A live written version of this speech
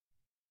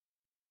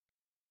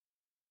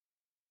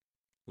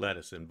Let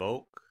us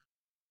invoke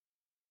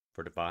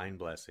for divine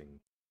blessing.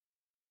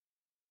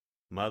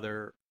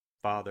 Mother,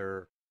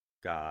 Father,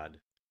 God,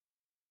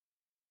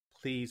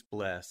 please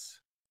bless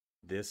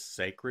this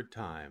sacred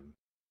time.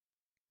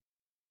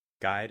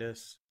 Guide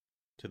us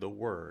to the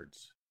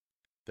words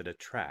that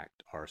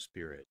attract our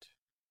spirit.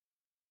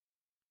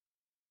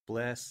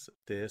 Bless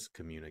this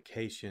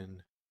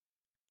communication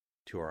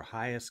to our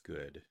highest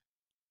good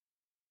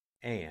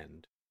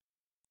and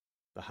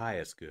the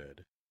highest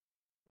good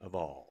of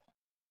all.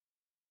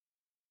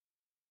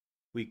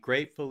 We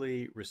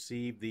gratefully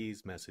receive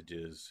these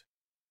messages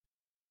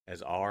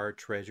as our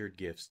treasured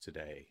gifts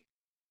today.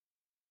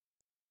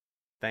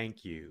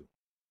 Thank you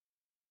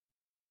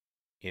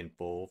in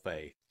full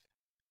faith.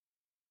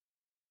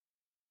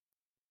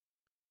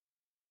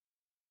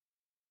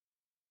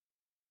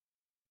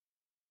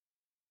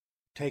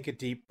 Take a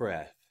deep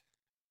breath.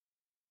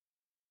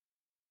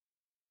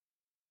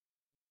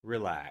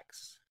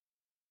 Relax.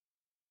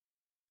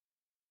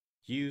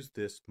 Use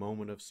this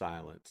moment of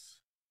silence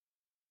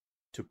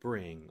to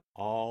bring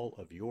all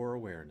of your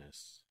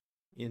awareness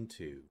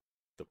into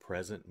the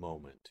present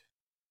moment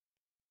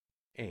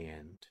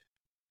and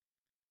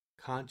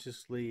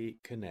consciously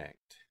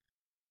connect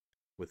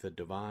with the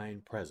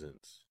divine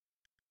presence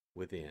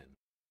within.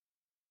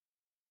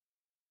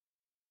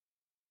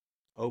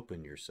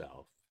 Open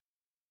yourself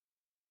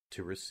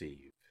to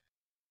receive.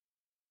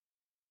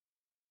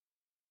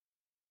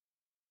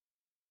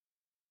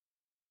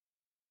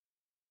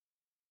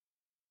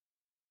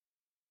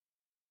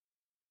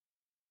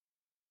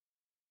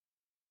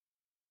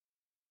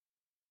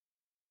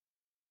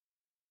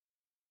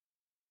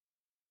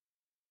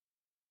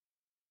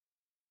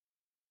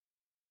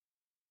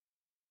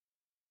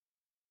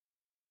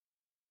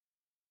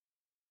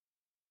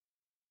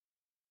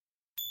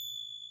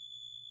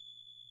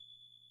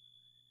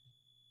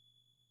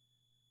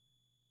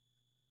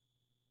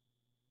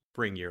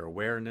 Bring your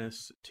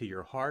awareness to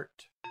your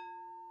heart.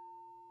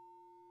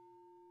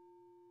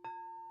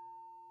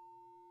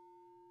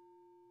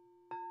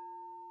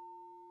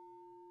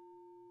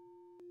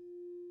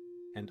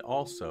 And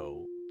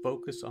also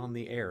focus on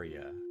the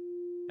area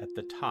at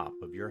the top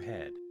of your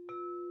head.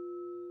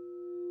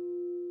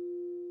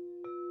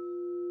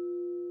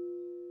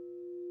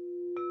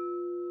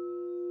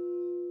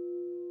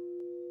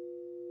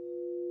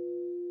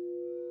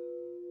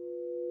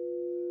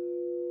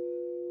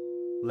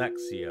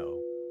 Lectio.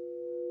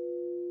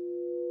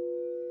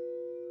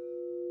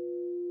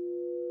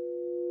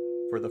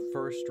 For the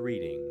first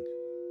reading,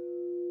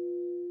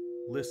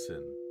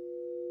 listen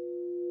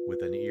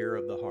with an ear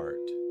of the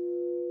heart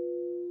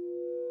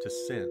to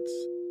sense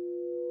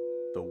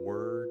the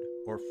word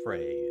or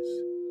phrase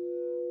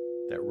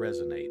that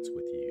resonates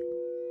with you.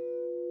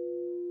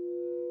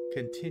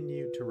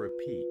 Continue to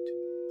repeat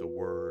the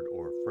word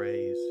or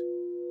phrase.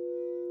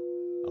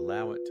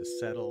 Allow it to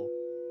settle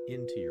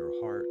into your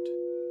heart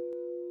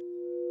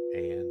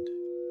and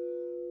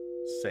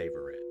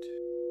savor it.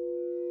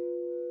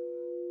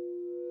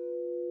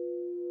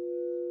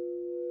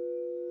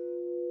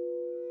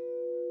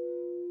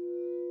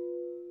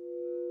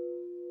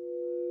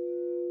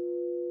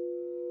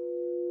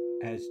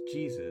 As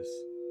Jesus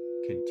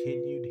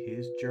continued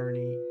his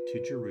journey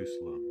to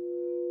Jerusalem,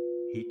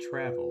 he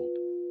traveled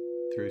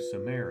through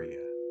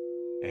Samaria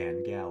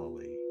and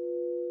Galilee.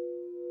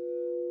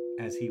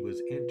 As he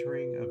was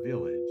entering a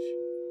village,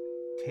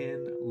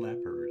 10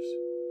 lepers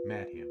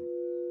met him.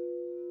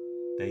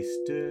 They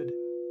stood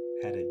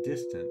at a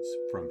distance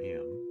from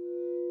him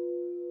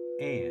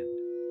and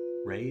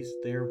raised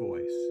their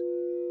voice,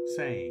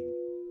 saying,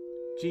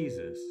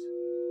 "Jesus,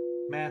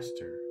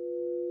 Master,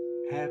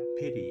 have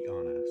pity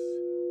on us."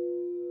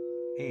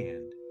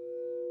 And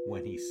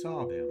when he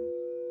saw them,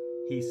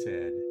 he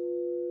said,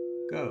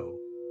 "Go,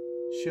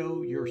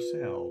 show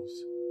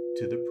yourselves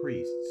to the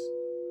priests."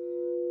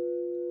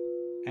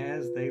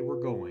 As they were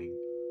going,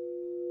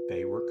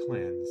 they were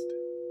cleansed.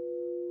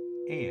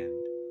 And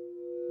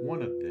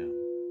one of them,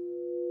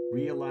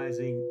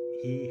 realizing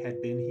he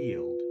had been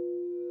healed,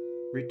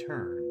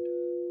 returned,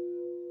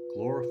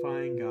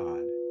 glorifying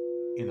God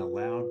in a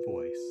loud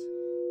voice,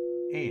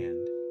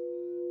 and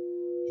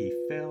he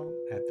fell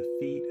at the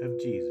feet of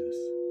Jesus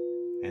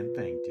and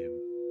thanked him.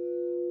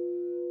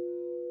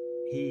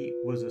 He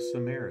was a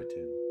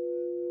Samaritan.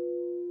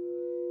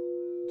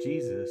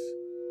 Jesus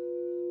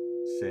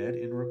said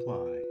in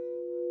reply,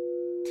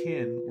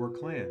 10 were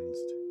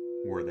cleansed,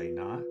 were they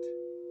not?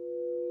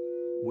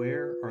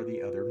 Where are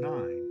the other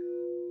 9?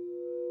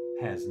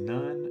 Has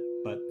none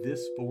but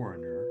this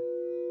foreigner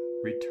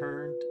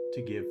returned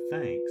to give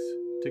thanks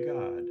to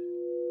God?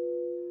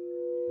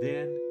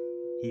 Then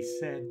he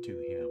said to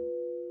him,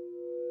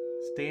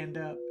 "Stand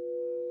up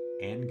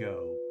and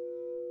go.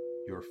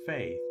 Your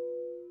faith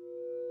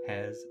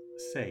has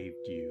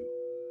saved you."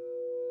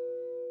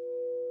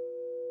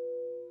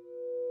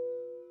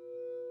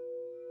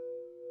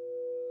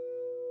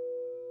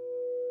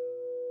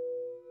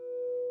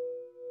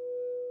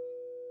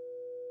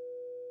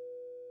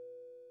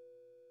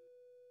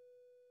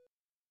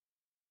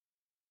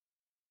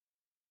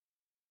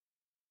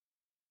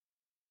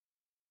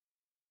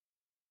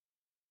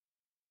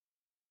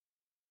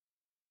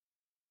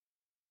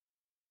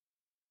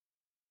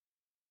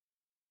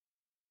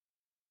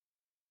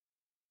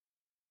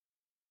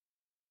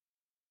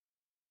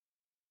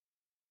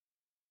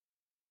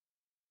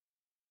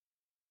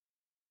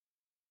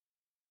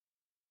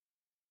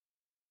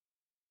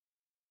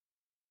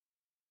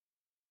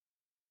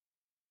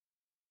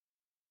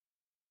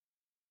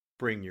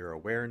 Bring your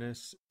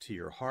awareness to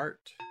your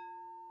heart.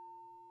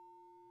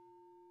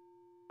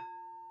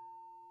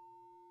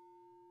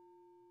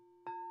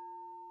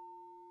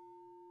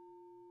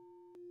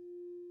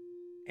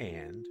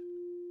 And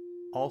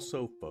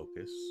also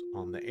focus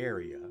on the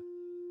area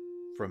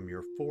from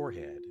your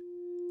forehead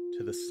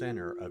to the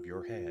center of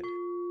your head.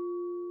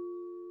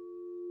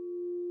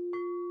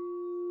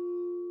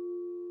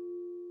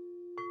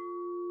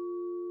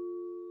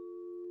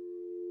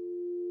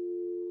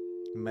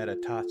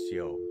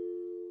 Meditatio.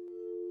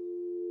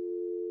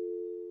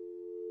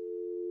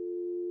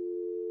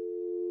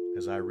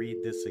 As I read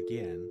this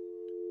again,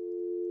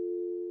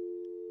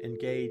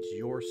 engage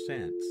your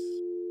sense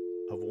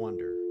of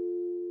wonder.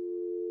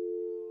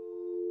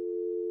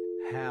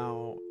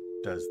 How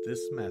does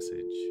this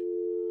message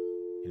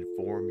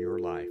inform your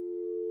life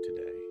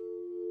today?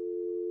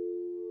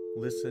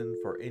 Listen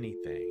for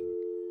anything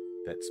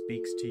that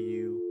speaks to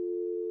you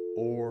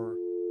or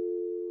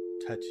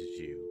touches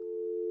you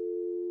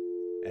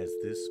as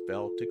this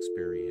felt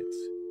experience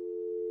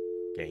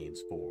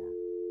gains form.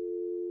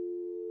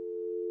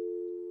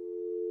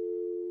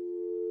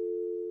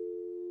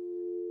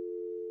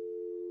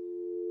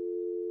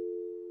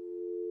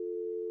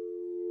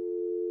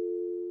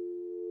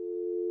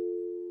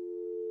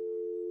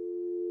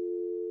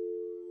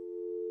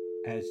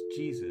 As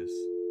Jesus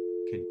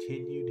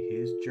continued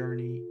his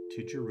journey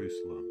to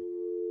Jerusalem,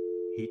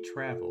 he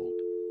traveled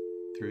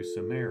through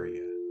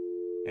Samaria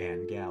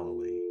and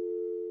Galilee.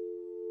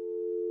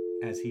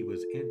 As he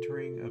was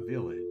entering a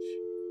village,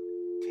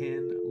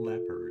 10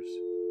 lepers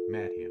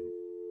met him.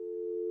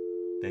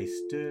 They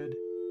stood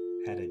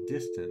at a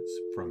distance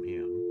from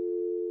him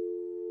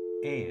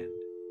and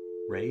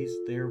raised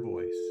their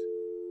voice,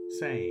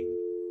 saying,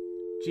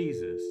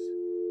 "Jesus,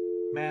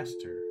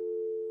 Master,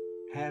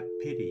 have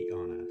pity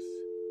on us."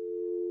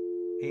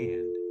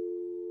 And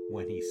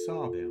when he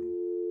saw them,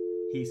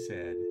 he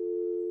said,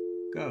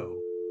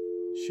 "Go,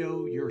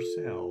 show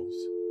yourselves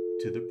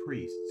to the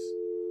priests."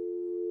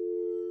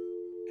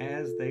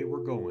 As they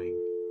were going,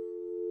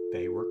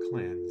 they were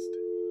cleansed.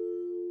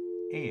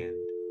 And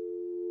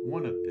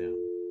one of them,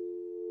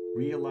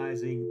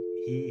 realizing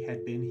he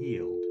had been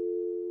healed,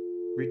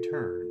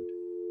 returned,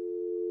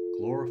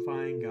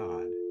 glorifying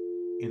God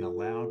in a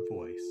loud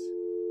voice,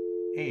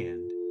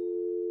 and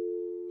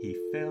he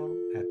fell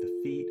at the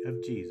feet of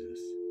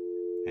Jesus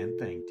and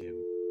thanked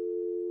him.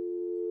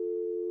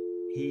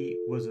 He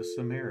was a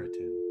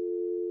Samaritan.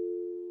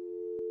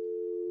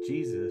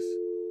 Jesus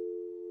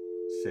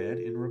said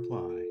in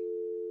reply,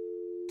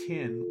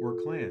 10 were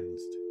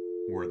cleansed,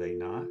 were they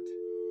not?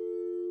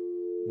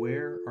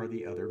 Where are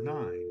the other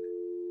 9?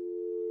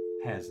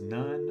 Has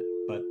none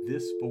but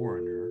this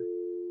foreigner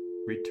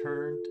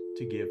returned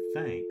to give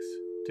thanks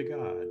to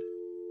God?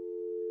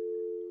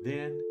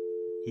 Then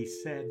he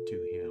said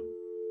to him,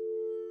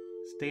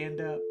 "Stand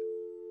up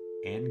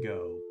and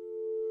go.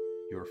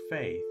 Your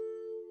faith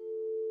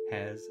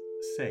has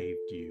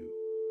saved you."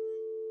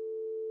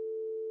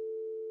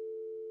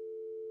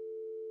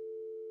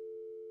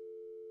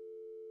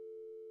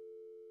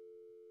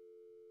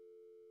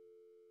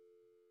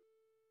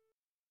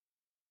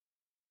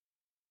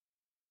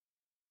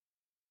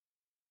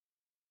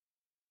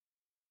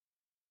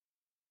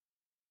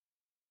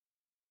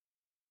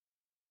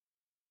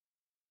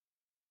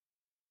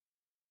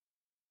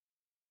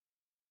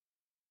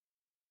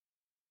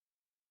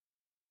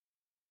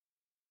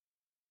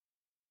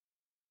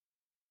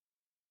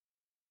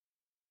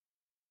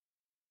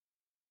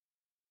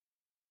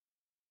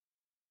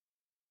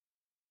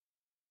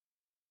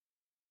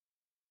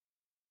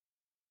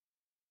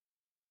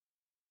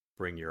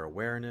 Bring your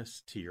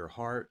awareness to your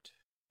heart.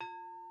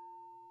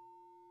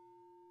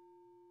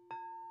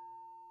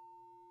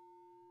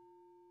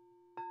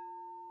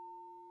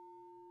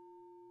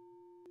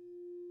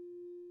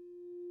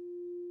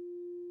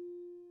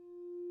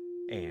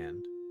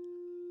 And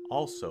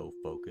also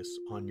focus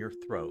on your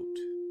throat.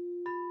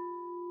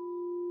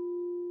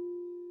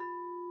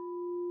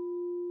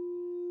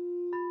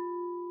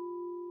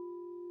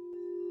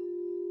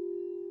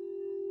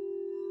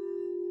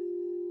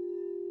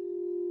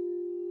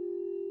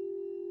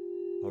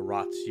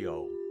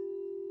 Oratio.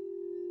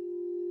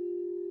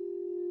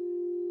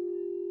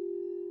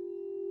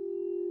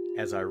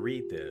 As I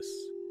read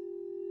this,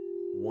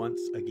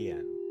 once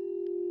again,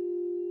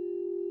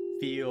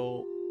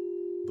 feel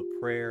the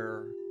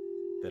prayer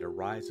that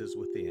arises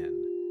within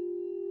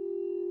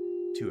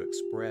to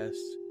express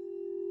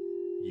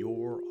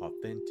your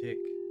authentic,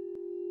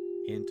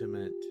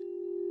 intimate,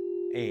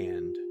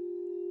 and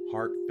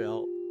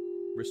heartfelt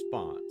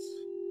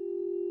response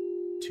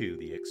to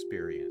the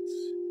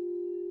experience.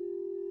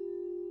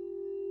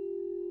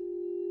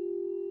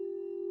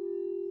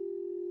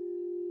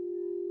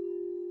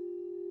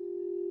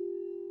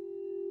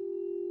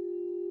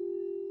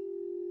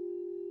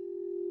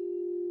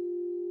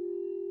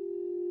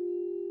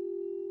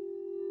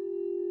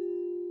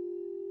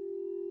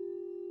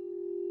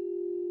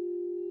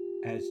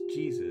 As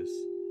Jesus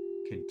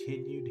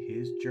continued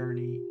his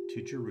journey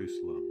to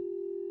Jerusalem,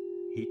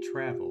 he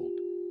traveled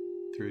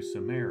through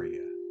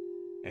Samaria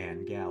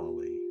and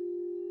Galilee.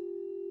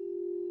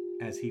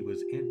 As he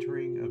was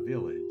entering a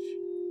village,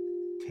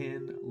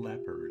 10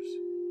 lepers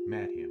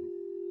met him.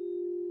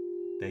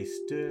 They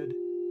stood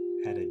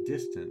at a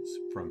distance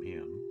from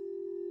him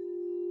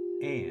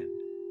and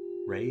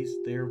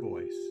raised their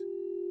voice,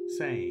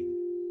 saying,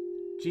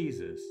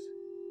 "Jesus,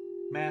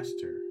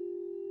 Master,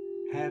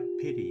 have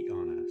pity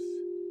on us."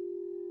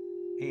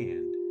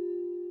 And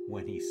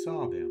when he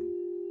saw them,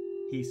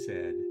 he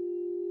said,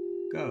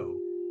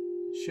 "Go,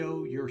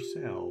 show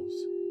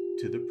yourselves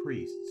to the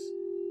priests."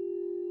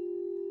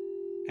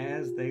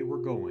 As they were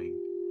going,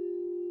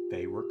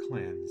 they were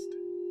cleansed.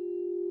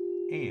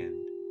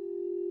 And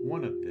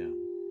one of them,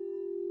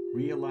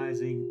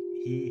 realizing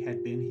he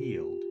had been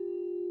healed,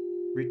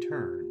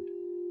 returned,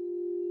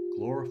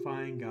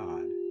 glorifying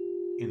God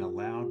in a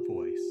loud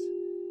voice,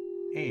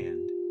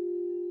 and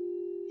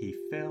he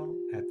fell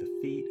at the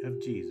feet of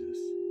Jesus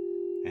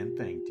and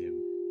thanked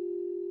him.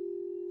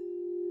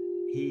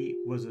 He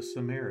was a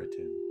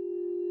Samaritan.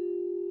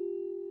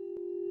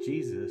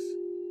 Jesus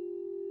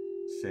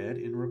said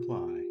in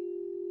reply,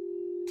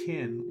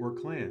 10 were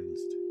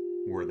cleansed,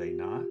 were they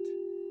not?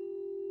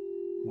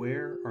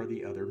 Where are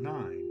the other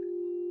 9?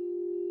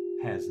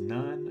 Has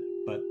none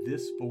but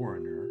this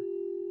foreigner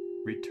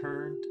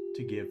returned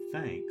to give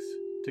thanks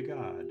to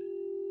God?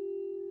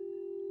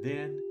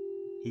 Then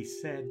he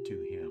said to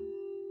him,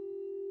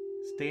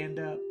 "Stand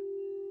up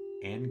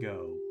and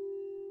go.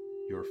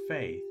 Your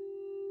faith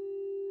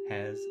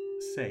has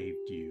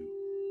saved you."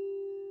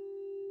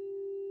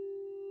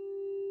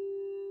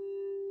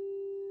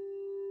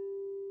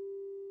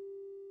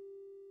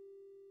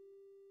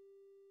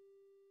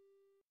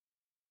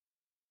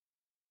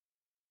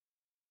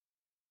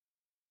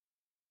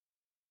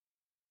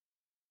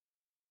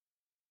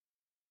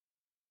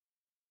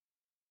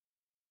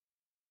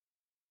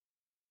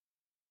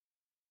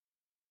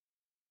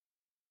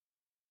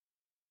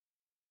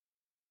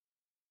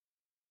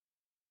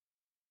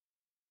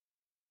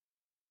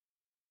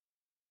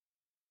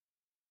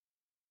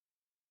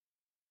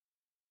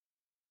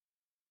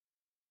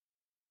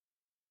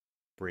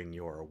 Bring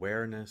your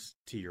awareness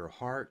to your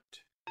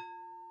heart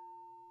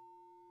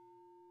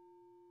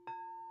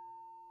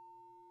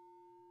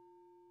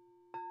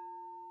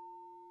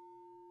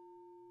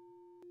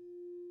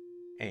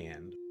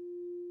and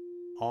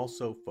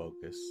also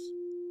focus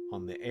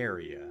on the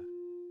area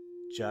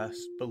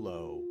just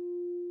below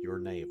your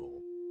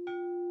navel.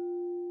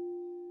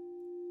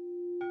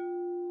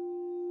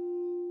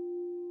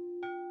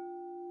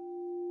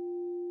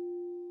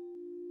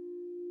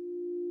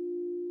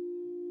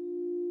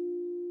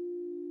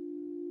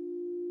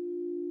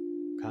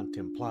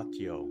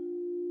 Contemplatio.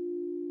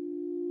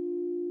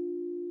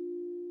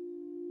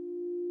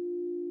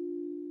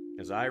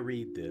 As I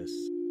read this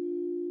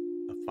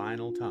a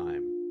final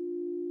time,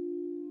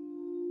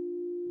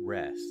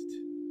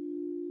 rest.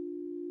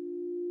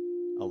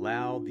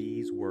 Allow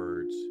these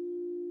words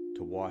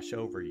to wash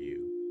over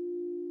you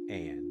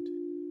and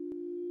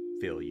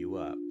fill you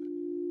up.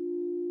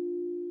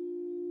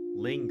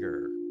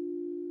 Linger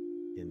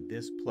in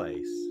this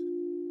place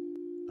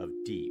of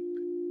deep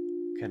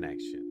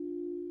connection.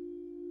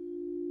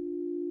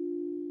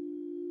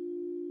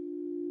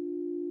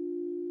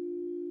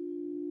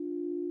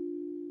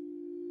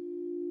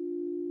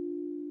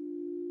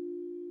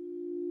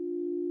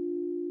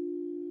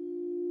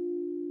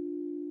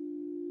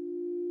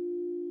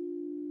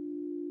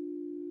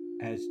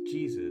 As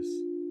Jesus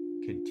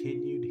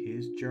continued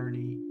his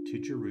journey to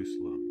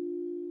Jerusalem,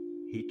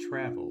 he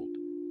traveled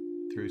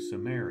through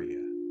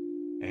Samaria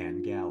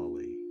and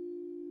Galilee.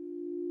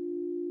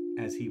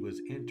 As he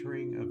was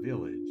entering a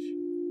village,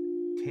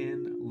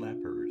 10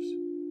 lepers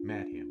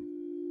met him.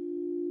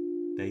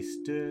 They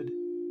stood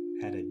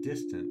at a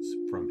distance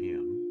from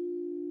him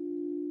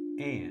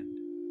and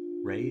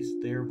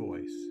raised their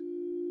voice,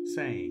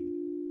 saying,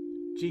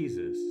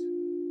 "Jesus,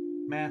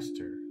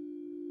 Master,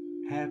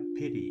 have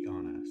pity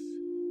on us."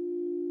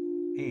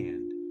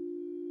 And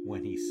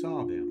when he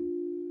saw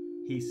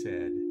them, he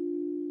said,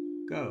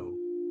 "Go,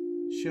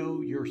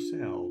 show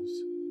yourselves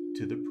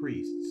to the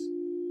priests."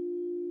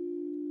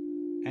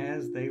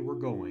 As they were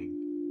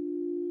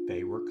going,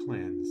 they were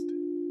cleansed.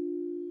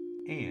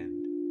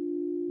 And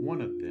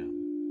one of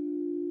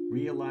them,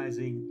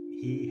 realizing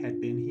he had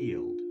been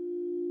healed,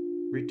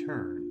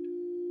 returned,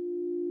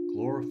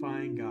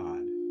 glorifying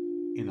God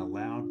in a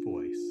loud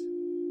voice,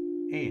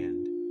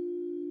 and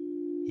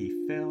he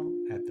fell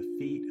at the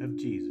feet of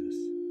Jesus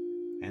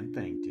and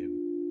thanked him.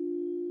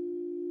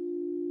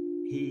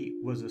 He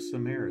was a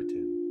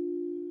Samaritan.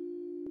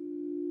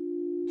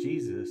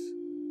 Jesus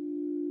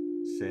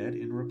said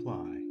in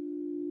reply,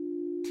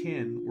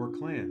 10 were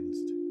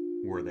cleansed,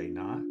 were they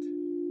not?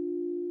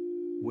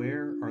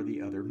 Where are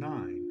the other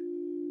 9?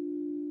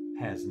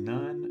 Has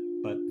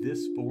none but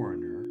this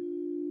foreigner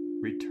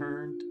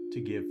returned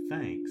to give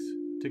thanks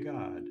to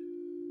God?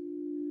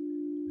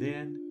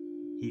 Then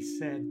he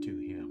said to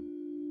him,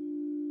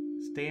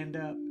 "Stand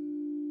up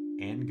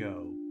and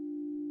go.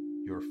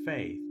 Your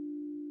faith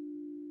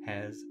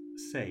has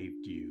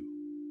saved you."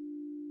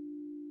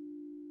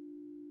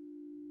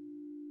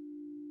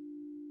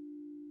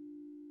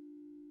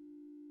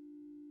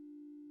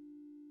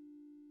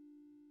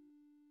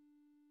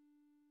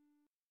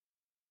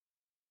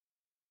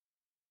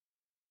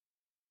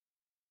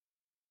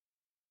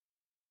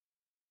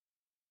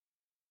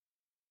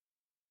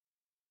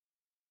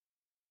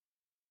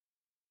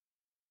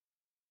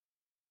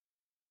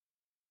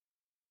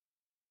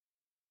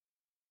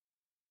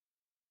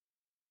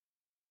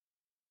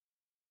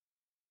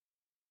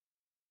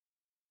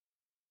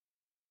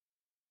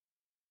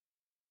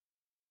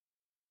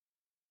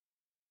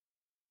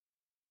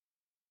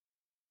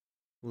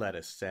 Let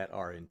us set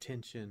our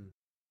intention.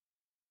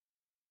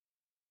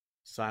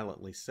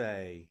 Silently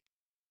say,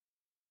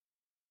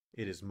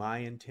 "It is my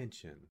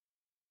intention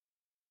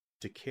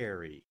to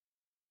carry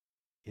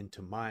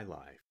into my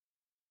life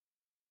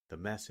the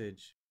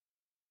message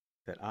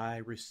that I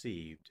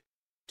received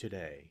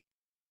today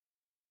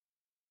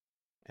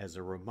as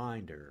a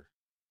reminder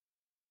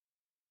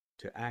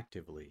to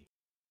actively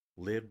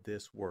live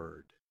this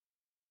word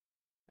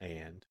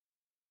and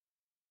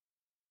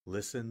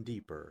listen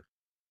deeper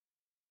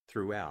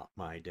throughout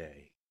my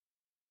day."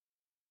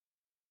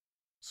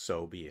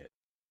 So be it.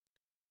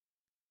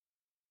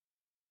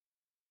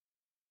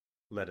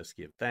 Let us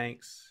give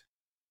thanks.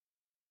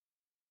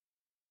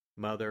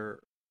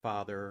 Mother,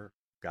 Father,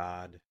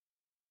 God,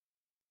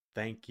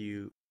 thank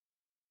you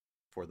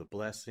for the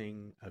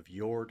blessing of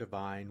your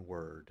divine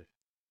word.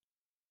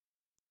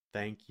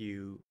 Thank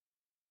you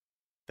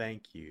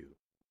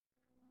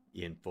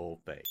in full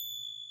faith.